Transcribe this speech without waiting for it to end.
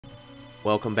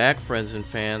Welcome back, friends and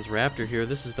fans. Raptor here.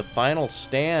 This is the final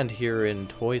stand here in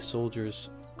Toy Soldiers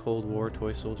Cold War.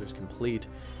 Toy Soldiers Complete.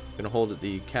 We're going to hold at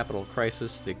the Capitol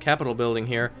Crisis, the Capitol building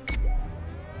here.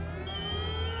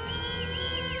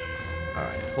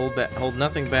 Alright, hold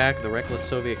nothing back. The reckless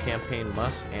Soviet campaign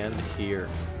must end here.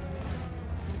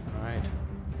 Alright.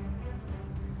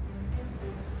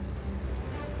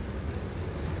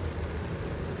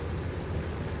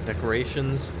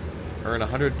 Decorations. Earn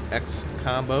 100x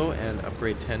combo and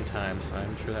upgrade 10 times.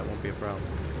 I'm sure that won't be a problem.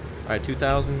 Alright,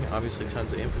 2,000. Obviously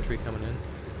tons of infantry coming in.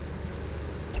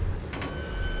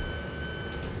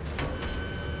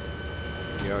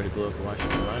 You already blew up the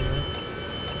Washington Monument.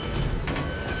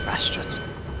 Bastards.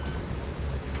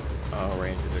 Oh,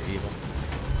 Rangers are evil.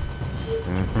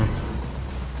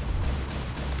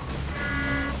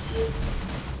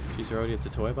 She's already at the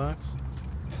toy box?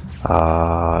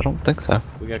 I don't think so.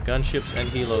 We got gunships and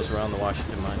helos around the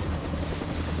Washington Monument.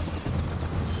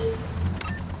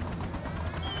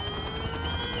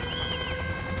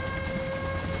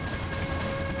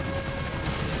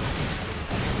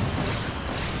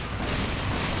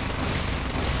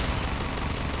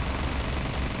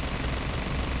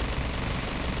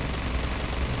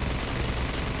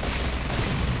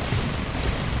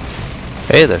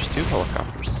 Hey, there's 2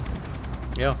 helicopters.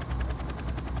 Yeah.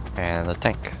 And a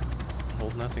tank.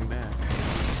 Hold nothing back.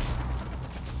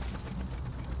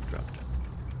 Dropped.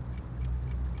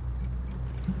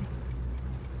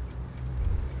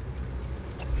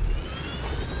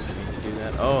 Can we do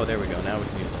that? Oh, there we go. Now we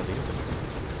can use all these.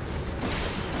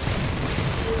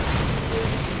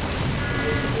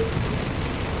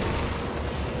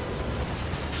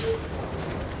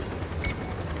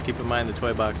 Keep in mind the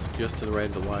toy box is just to the right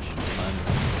of the Washington Monument.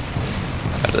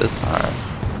 That is, alright.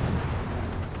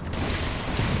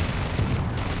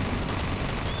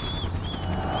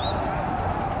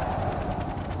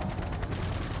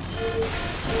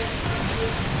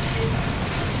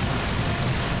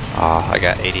 I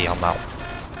got 80 on that.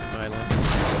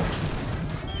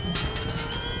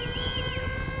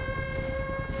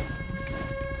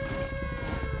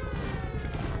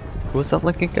 Who was that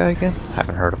Lincoln guy again? I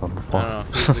haven't heard of him before. I don't know.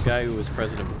 He was the guy who was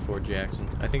president before Jackson.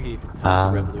 I think he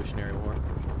fought the Revolutionary War.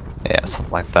 Yeah,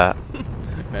 something like that.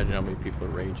 Imagine how many people are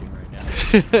raging right now.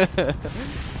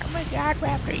 Oh my god,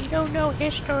 Raptor, you don't know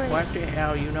history. What the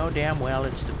hell? You know damn well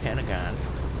it's the Pentagon.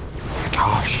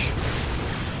 Gosh.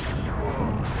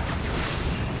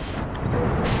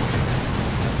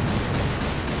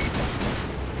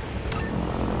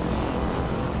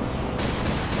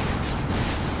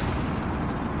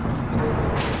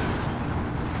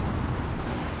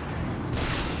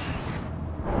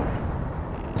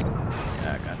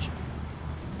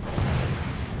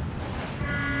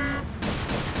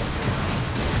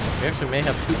 We actually may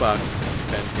have 2 boxes to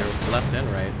defend here, left and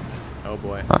right. Oh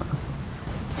boy.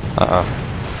 Uh-oh.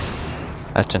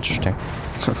 That's interesting.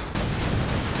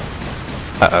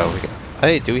 Uh-oh.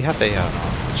 Hey, do we have a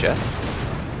jet?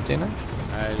 Do you know?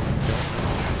 I don't know.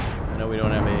 I know we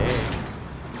don't have AA.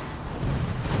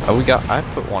 Oh, I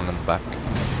put one in the back.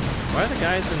 Why are the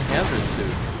guys in hazard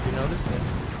suits? Did you notice this?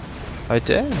 I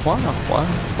did? Wow.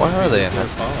 Why are they in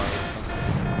hazard?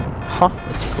 Huh,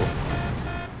 that's cool.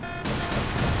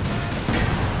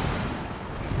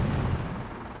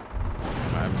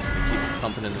 I'm just gonna keep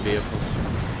pumping in the vehicles.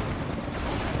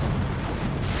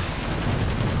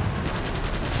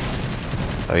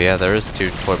 Oh yeah, there is 2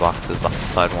 toy boxes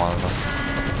outside one of them.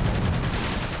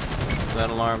 So that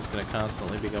alarm's gonna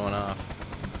constantly be going off.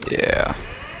 Yeah.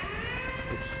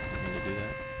 Oops, I need to do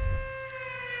that.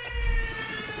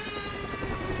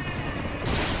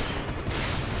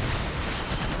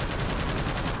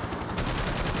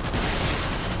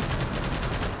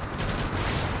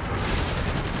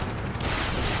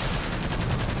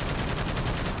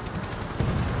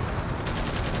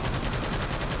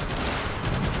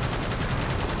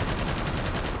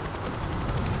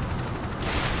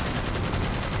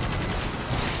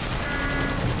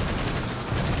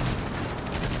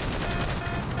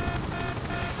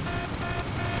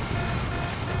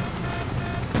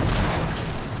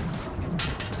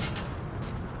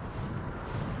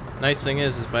 Nice thing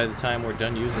is by the time we're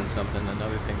done using something,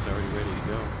 another thing's already ready to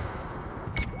go.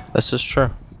 This is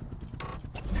true.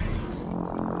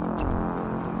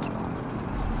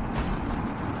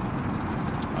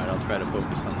 Alright, I'll try to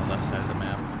focus on the left side of the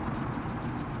map.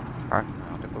 Alright,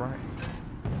 I'll get the right.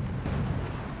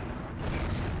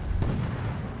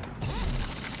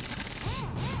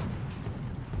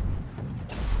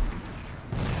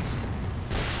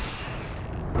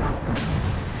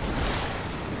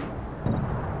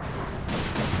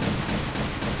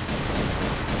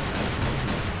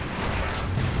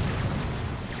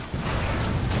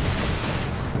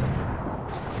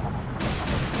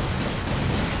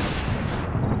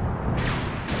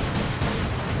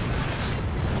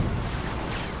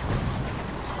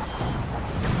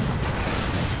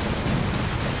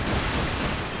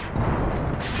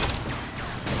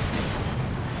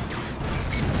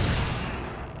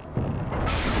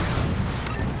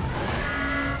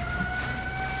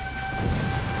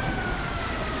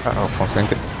 Uh-oh, almost going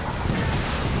to...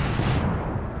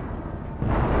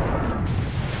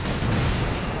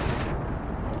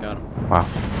 Got him. Wow,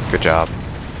 good job.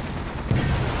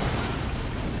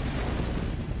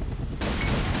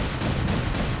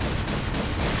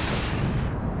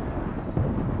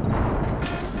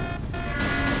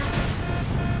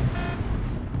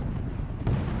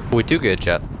 We do get a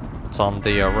jet. It's on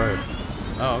the road.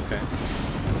 Oh, okay.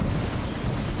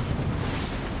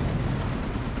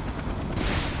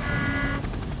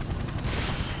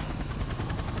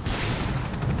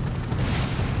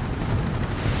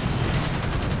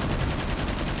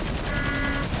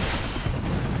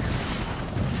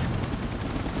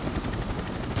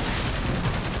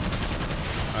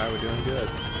 Alright, we're doing good.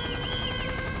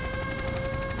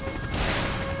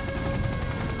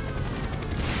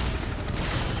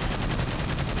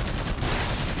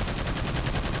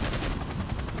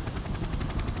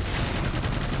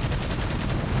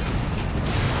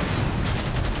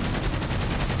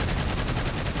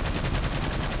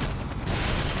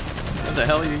 What the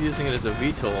hell are you using it as a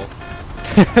VTOL?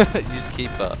 You just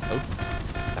keep, oops.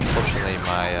 Unfortunately,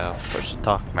 my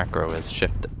push-to-talk macro is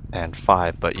Shift and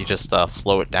 5, but you just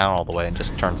slow it down all the way and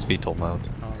just turns VTOL mode.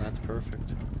 Oh, that's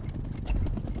perfect.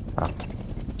 Oh.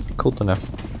 Cool to know.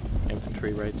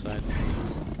 Infantry right side.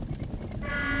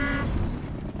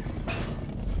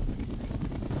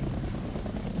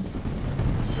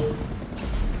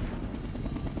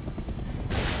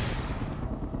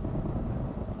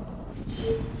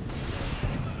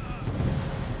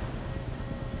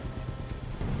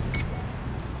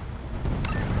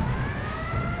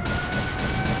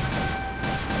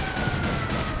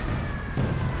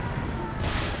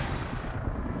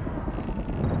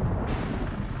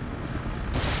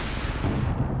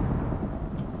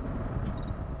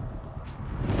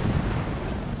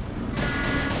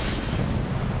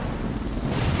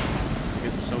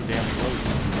 So damn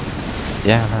close.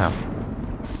 Yeah, I know.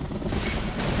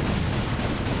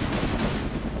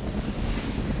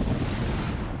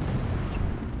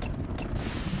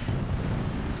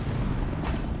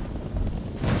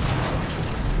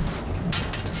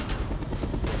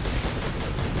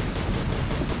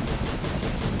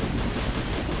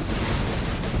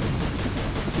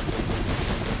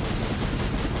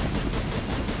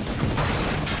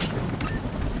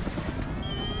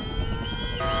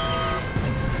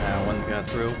 Got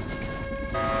through.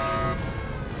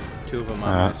 Two of them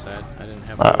on my side. I didn't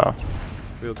have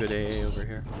real good AA over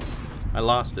here. I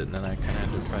lost it and then I kind of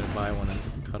had to try to buy one and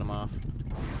cut them off.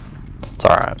 It's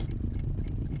alright.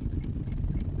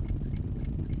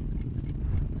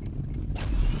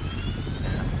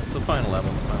 Yeah, it's the final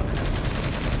level.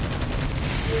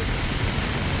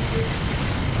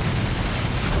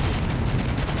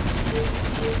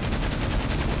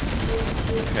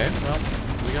 Okay, well,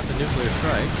 we got the nuclear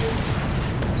strike.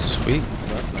 Sweet.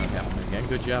 So that's not happening again.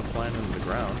 Good job flying into the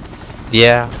ground.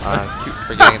 Yeah, I keep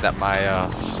forgetting that my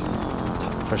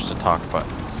push-to-talk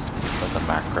buttons was a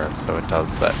macro, so it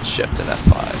does that shift in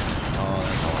F5. Oh,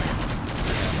 that's annoying.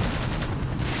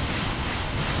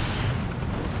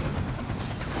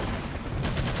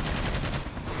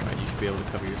 Alright, you should be able to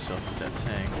cover yourself with that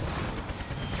tank.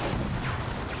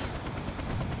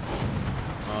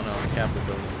 Oh no, the Capitol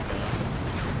building is gone.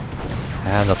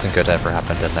 Yeah, nothing good ever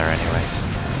happened in there anyways.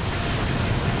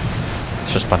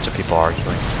 It's just a bunch of people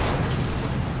arguing.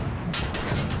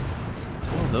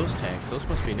 Oh, those tanks, those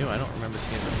must be new. I don't remember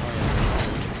seeing them flying.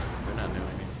 They're not new,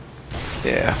 I mean.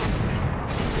 Yeah.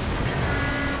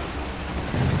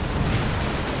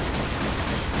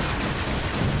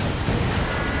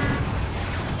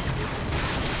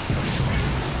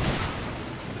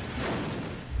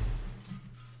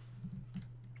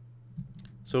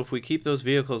 So if we keep those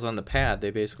vehicles on the pad, they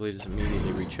basically just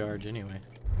immediately recharge anyway.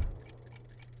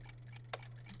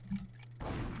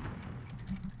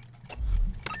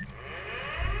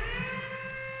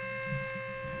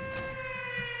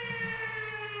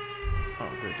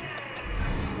 Oh, good.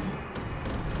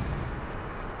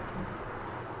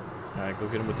 Alright, go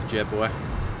get him with the jet, boy.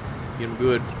 Get him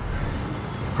good.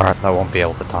 Alright, I won't be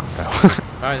able to talk now.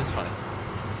 Alright, that's fine.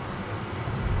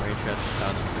 Range has to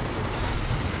concentrate.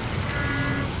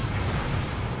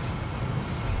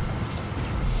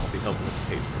 I'll be helping with the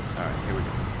paperwork. Alright, here we go.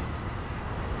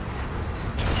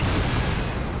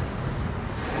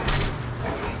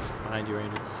 Behind you,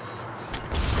 Rangers.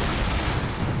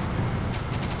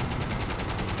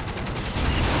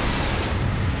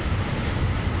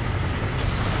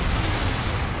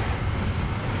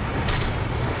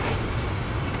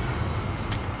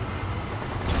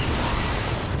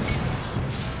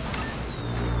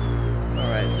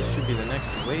 Alright, this should be the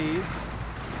next wave.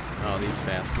 Oh, these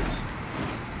bastards.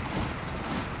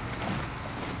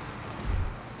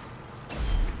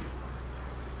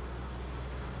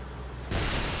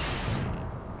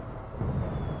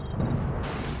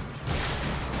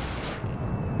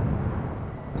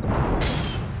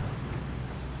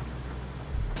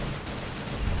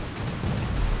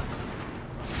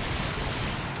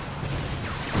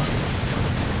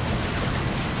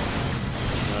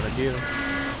 you.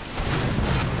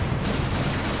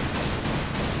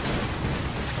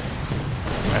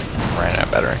 Ran out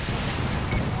of battery.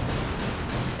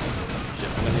 Shit,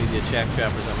 I'm gonna need the attack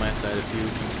trappers on my side if you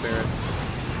can spare it.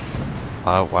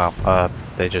 Oh wow.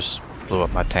 They just blew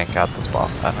up my tank out the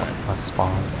spawn. My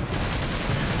spawn.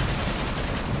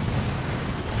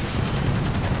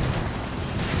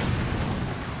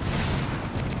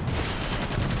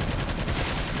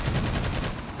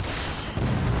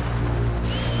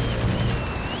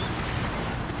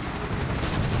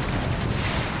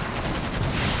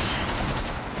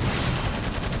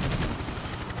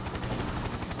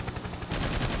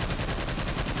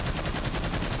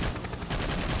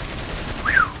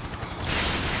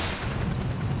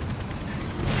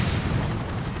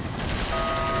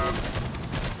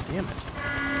 Damn it.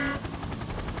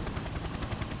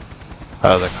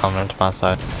 Oh, they're coming into my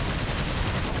side.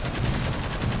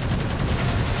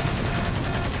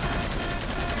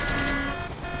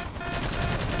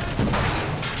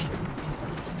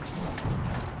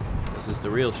 This is the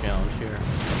real challenge here.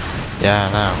 Yeah,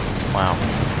 I know. Wow,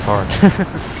 this is hard.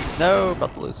 No,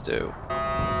 about to lose too.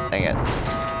 Dang it.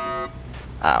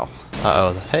 Ow.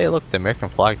 Uh-oh. Hey, look, the American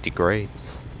flag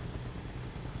degrades.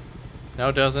 No,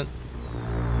 it doesn't.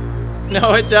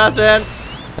 No, it doesn't!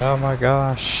 Oh my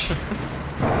gosh.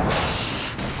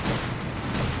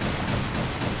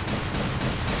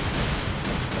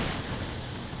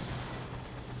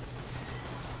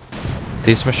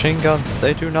 These machine guns,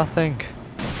 they do nothing.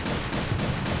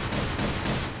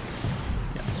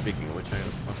 Yeah, speaking of which, I gotta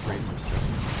upgrade some stuff.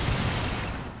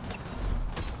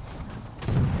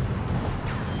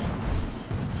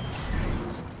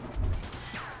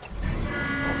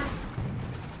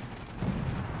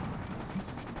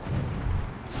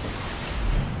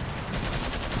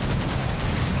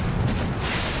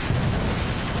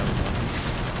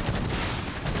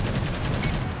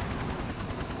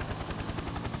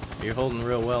 You're holding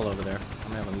real well over there.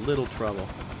 I'm having a little trouble.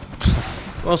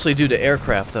 Mostly due to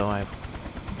aircraft, though. That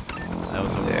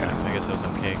was okay. Yeah. I guess that was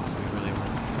okay because we really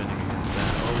weren't defending against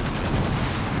that.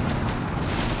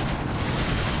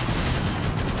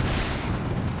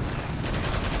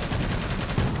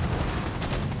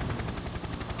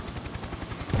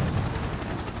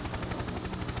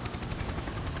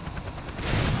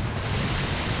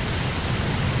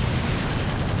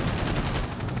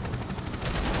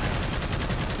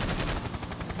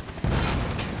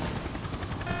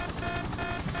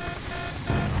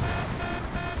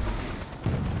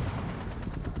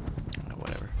 Oh,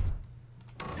 whatever.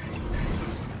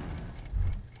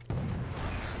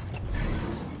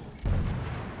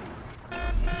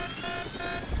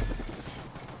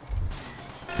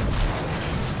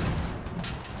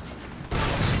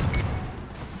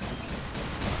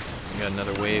 We got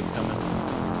another wave coming.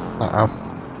 Uh-oh.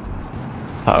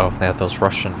 Uh-oh, they have those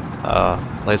Russian,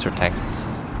 laser tanks.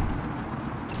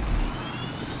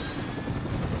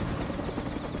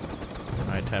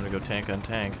 Alright, time to go tank on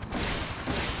tank.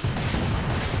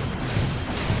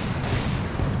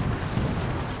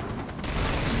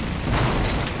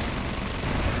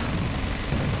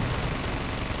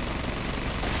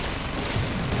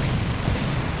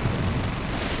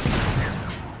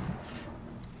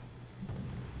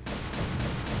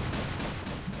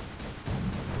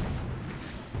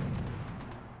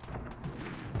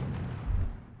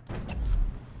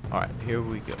 Alright, here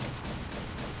we go.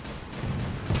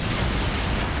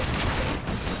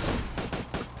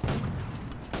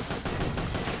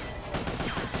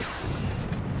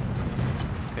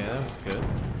 Okay, that was good.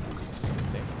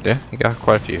 Okay. Yeah, you got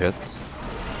quite a few hits.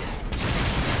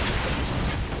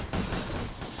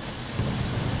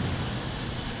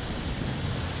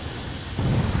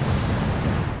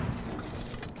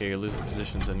 Okay, you're losing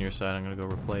positions on your side. I'm gonna go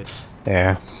replace.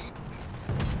 Yeah.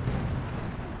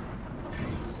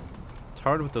 It's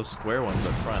hard with those square ones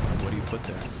up front. Like, what do you put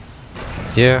there?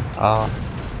 Yeah,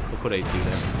 We'll put A2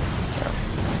 there.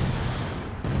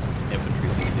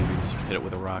 Infantry's easy. We just hit it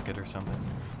with a rocket or something.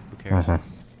 Who cares?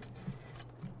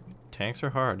 Tanks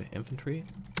are hard. Infantry,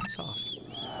 soft.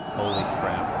 Holy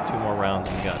crap. 2 more rounds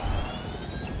and we got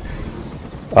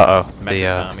uh-oh, the,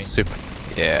 Mechanami. super,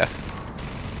 yeah.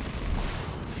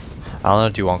 I don't know,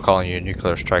 do you want to call in your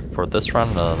nuclear strike for this run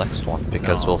or the next one?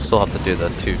 Because No. we'll still have to do the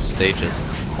 2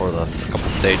 stages, or the couple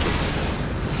stages.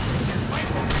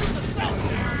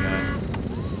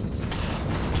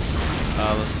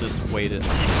 Let's just wait it as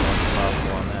long as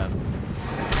possible on that.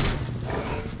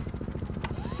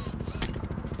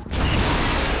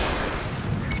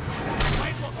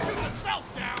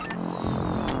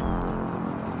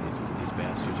 These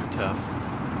bastards are tough.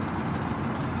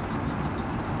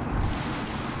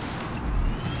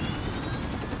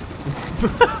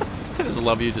 I just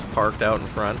love you just parked out in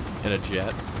front in a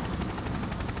jet.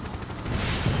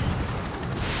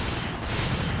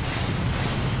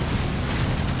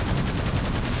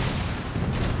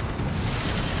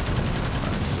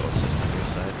 Go assist on your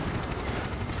side.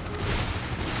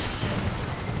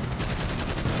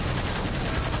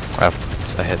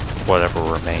 I hit whatever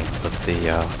remains of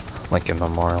the Lincoln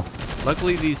Memorial.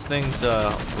 Luckily, these things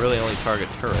really only target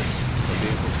turrets. So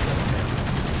vehicles are okay.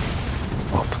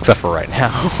 Well, except for right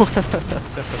now. Except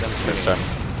for them shooting.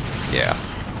 Yeah.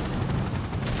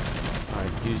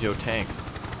 Alright, use your tank.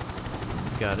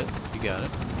 You got it. You got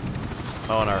it.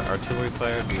 Oh, and our artillery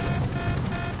fire. Beautiful.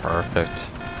 Perfect.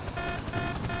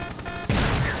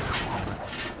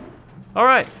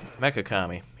 Alright, Mecha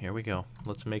Kami. Here we go.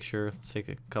 Let's make sure, let's take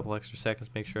a couple extra seconds,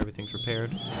 make sure everything's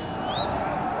repaired.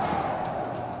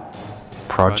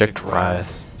 Project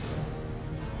Rise.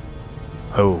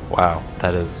 Oh, wow.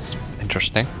 That is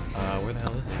interesting. Where the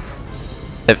hell is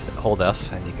it? Hold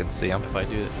F and you can see them. If I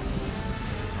do it.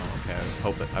 Oh,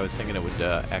 okay, I was thinking it would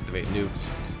activate nukes.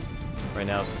 Right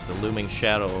now it's just a looming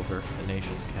shadow over the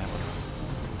nation's capital.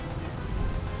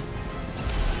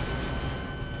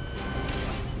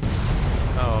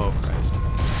 Oh, Christ.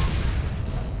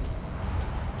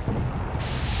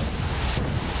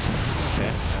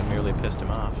 Okay, I merely pissed him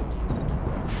off.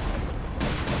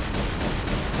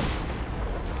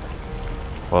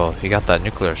 Well, he got that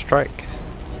nuclear strike.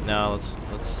 Now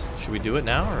should we do it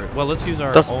now, or well, let's use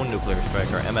our own nuclear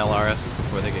strike, our MLRS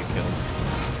before they get killed.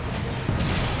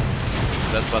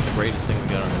 That's about the greatest thing we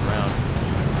got on the ground.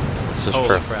 This is Holy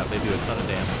true. crap, they do a ton of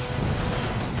damage.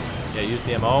 Yeah, use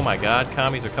the oh my god,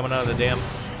 commies are coming out of the damn.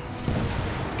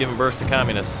 It's giving birth to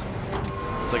communists.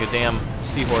 It's like a damn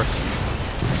seahorse.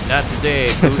 Not today,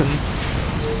 Putin.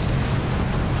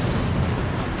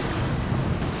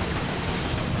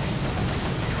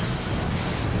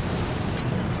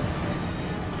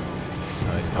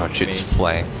 Oh, it shoots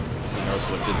flame. He knows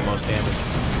what did the most damage.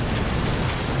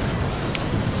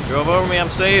 Drove over me, I'm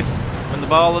safe. I'm in the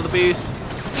ball of the beast.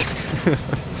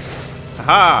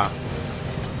 Aha!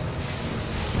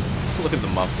 Look at the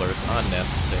mufflers,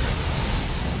 unnecessary.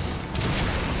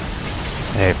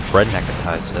 Hey,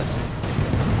 redneckatized it.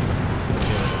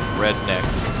 Redneck.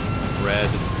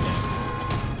 Redneck.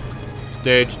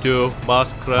 Stage 2,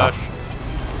 boss crush. Oh.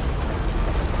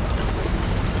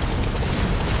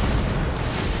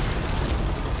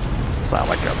 Is that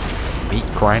like a meat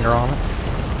grinder on it?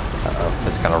 Uh-oh,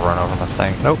 it's gonna run over the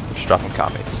thing. Nope, just dropping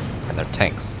commies. And they're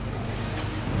tanks.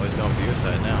 Oh, he's going for your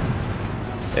side now.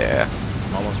 Yeah.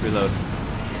 Almost reload.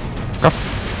 Oh.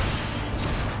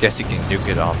 Guess you can nuke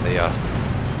it on the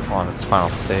on its final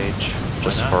stage.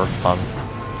 Just for funds.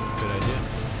 Good idea.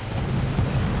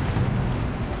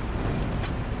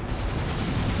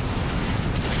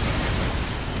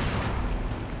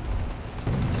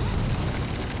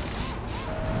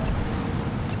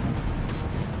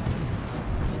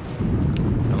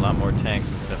 A lot more tanks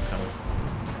and stuff coming.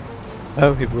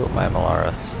 Oh, he blew up my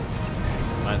MLRS.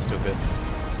 Mine's still good.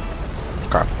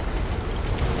 Crap.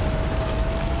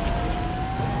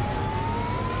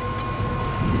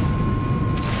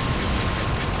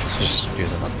 Just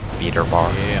using a meter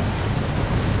bar. Yeah.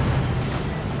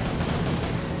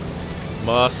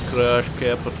 Must crush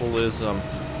capitalism.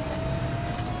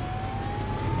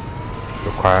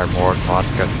 Require more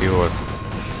vodka fuel.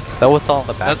 Is that what's all in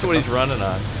the back? That's what he's running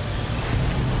on. Is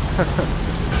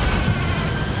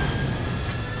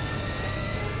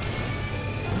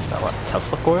that what,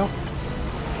 Tesla coil?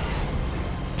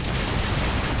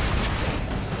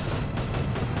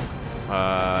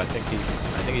 I think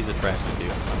he's attracted to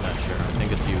you. I'm not sure. I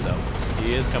think it's you though.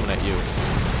 He is coming at you.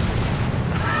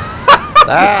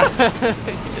 Ah!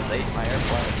 He just ate my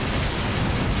airplane.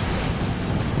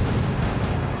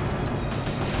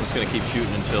 I'm just gonna keep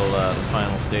shooting until the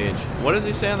final stage. What does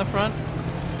he say on the front?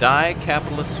 Die,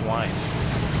 capitalist swine.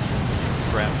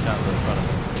 Scrapped down to the front of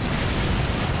him.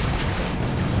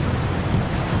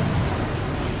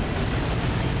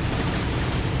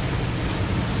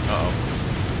 Uh-oh.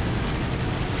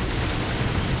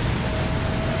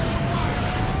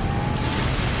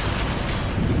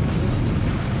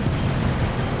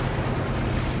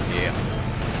 Yeah.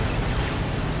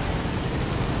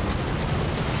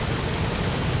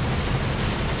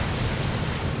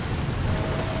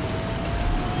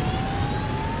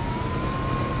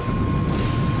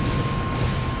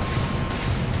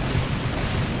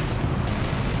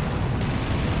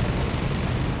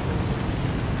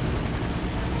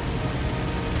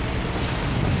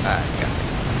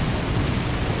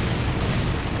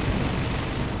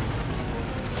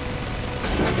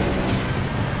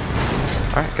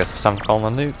 Alright, guess it's time to call the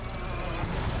nuke.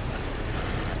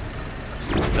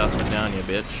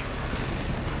 you bitch.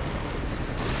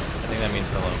 I think that means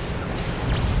hello.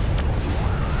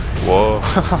 Whoa,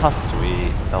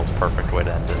 sweet. That was a perfect way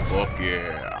to end it. Fuck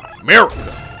yeah.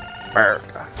 America!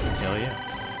 America. Hell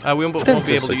yeah. We won't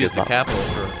be able to use the capital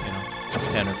for,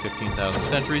 10 or 15,000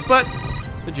 centuries, but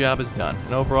the job is done.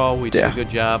 And overall, we did a good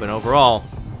job, and overall,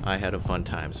 I had a fun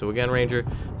time. So again, Ranger,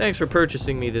 thanks for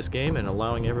purchasing me this game and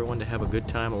allowing everyone to have a good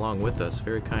time along with us.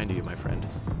 Very kind of you, my friend.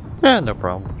 Yeah, no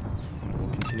problem. We'll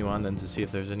continue on then to see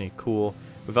if there's any cool...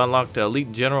 We've unlocked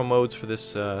elite general modes for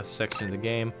this section of the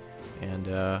game,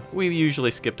 and we've usually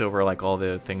skipped over like all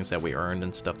the things that we earned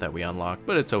and stuff that we unlocked,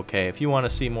 but it's okay. If you want to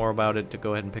see more about it, to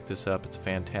go ahead and pick this up. It's a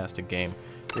fantastic game.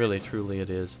 Really, truly it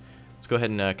is. Let's go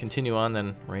ahead and continue on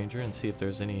then, Ranger, and see if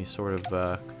there's any sort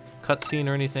of cutscene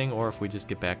or anything, or if we just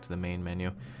get back to the main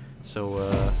menu.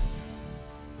 So,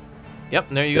 yep,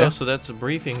 and there you go. So that's a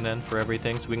briefing then for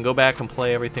everything. So we can go back and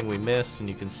play everything we missed, and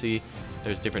you can see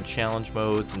there's different challenge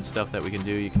modes and stuff that we can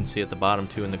do. You can see at the bottom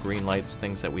too in the green lights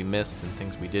things that we missed and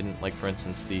things we didn't. Like for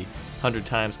instance the 100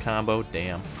 times combo.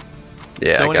 Damn.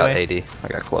 Yeah, so I got anyway, 80. I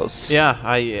got close. Yeah,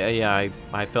 I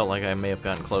felt like I may have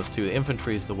gotten close too.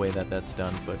 Infantry is the way that that's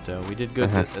done, but we did good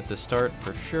at the start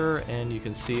for sure. And you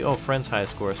can see, oh, friends' high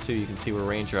scores too. You can see where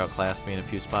Ranger outclassed me in a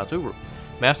few spots. Ooh,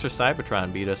 Master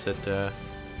Cybertron beat us at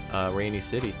Rainy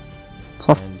City.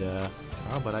 And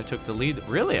oh, but I took the lead.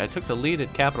 Really, I took the lead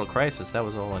at Capital Crisis. That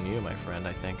was all on you, my friend,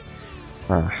 I think.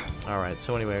 Alright,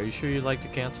 so anyway, are you sure you'd like to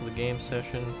cancel the game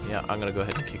session? Yeah, I'm going to go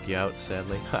ahead and kick you out,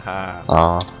 sadly.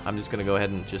 Haha. I'm just going to go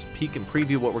ahead and just peek and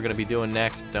preview what we're going to be doing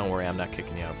next. Don't worry, I'm not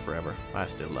kicking you out forever. I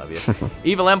still love you.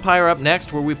 Evil Empire up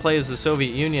next, where we play as the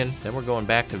Soviet Union. Then we're going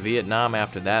back to Vietnam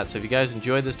after that. So if you guys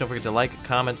enjoyed this, don't forget to like,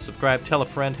 comment, subscribe, tell a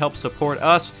friend, help support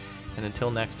us. And until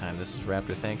next time, this is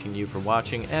Raptor thanking you for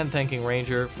watching and thanking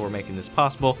Ranger for making this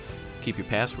possible. Keep your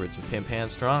passwords and pimp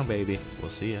hands strong, baby. We'll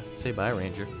see ya. Say bye,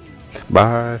 Ranger.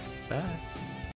 Bye. Bye.